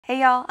Hey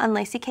y'all, I'm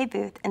Laci Kaye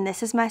Booth, and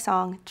this is my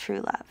song,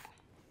 True Love.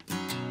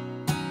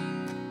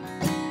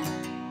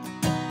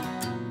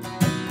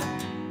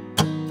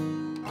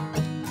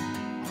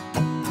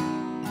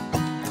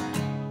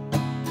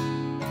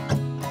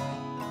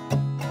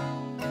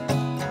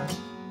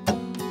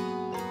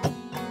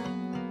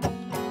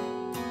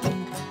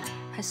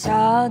 I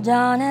saw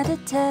John at the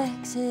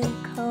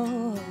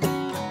Texaco.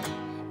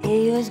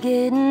 He was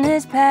getting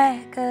his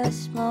pack of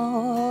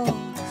smokes.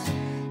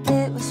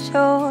 It was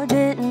short,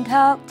 didn't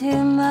talk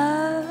too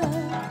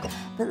much,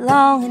 but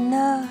long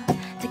enough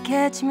to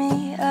catch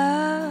me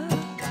up.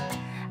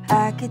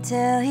 I could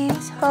tell he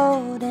was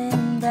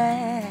holding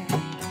back.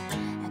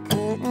 I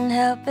couldn't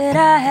help it,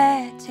 I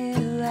had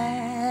to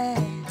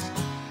ask.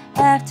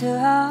 After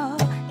all,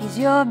 he's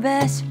your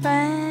best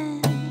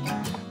friend,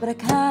 but I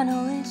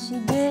kinda wish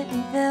you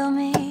didn't fill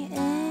me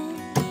in.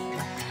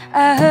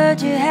 I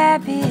heard you're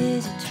happy,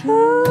 is it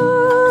true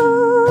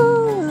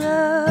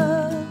love?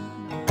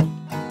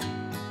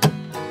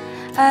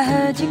 I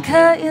heard you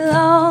cut your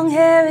long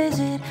hair, is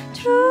it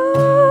true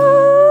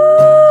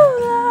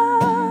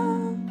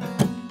love?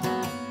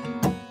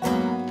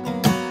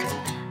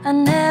 I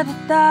never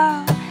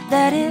thought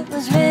that it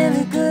was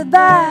really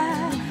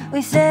goodbye.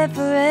 We said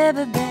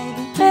forever,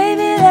 baby,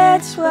 maybe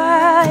that's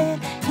why it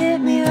hit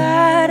me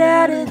right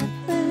out of the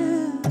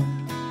blue.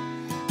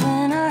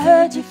 When I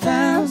heard you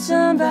found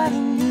somebody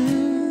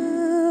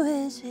new,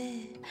 is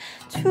it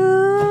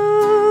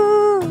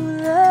true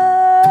love?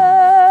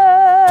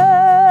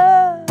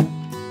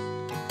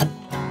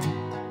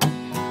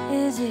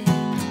 Is it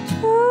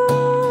true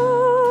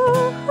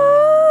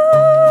love?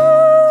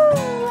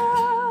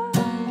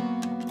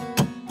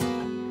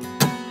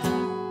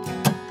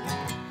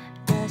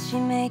 Does she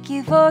make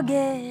you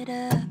forget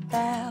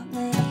about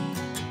me?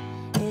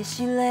 Is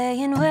she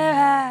laying where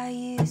I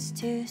used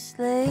to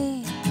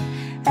sleep?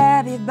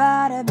 Have you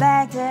brought her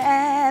back to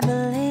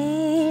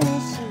Abilene?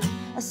 Is she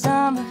a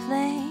summer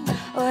fling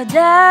or a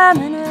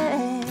diamond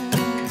ring?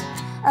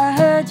 I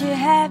heard you're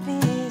happy,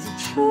 is it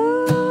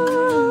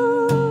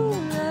true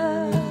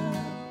love?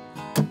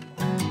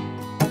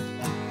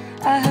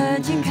 I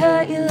heard you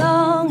cut your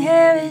long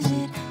hair, is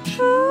it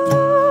true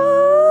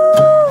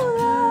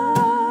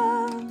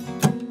love?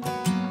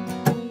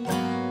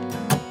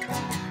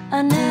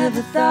 I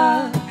never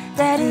thought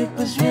that it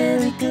was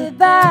really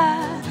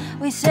goodbye.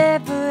 We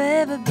said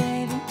forever,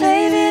 baby,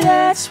 maybe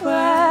that's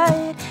why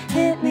it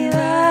hit me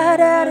right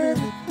out of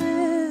the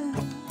blue.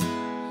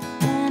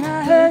 And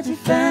I heard you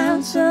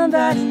found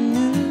somebody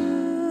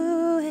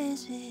new,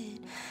 is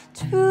it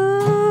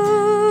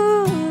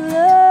true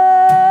love?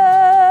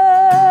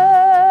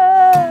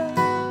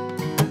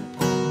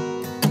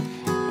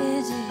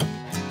 Is it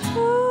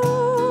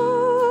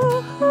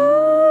true love?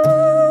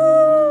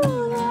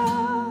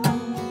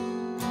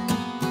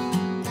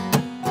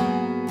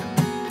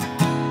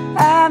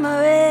 I'm a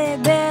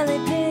red belly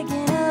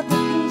picking up the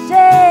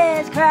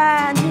pieces,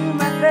 crying to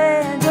my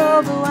friends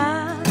over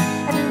wine.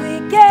 Every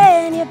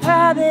weekend you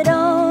probably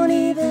don't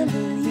even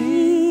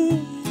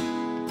believe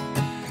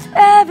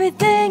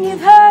everything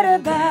you've heard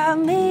about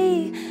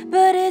me,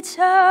 but it's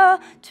all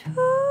true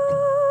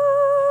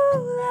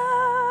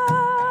love.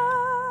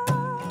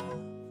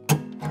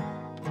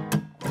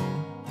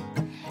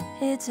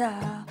 It's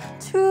all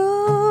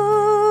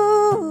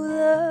true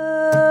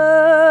love.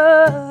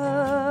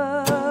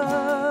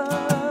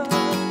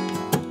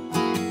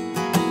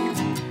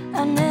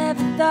 I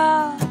never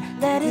thought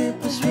that it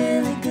was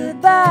really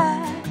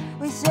goodbye.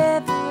 We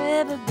said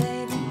forever,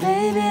 baby,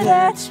 maybe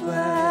that's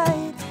why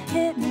it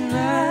hit me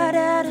right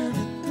out of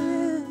the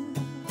blue.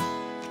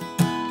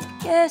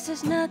 Guess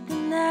there's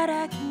nothing that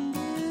I can do.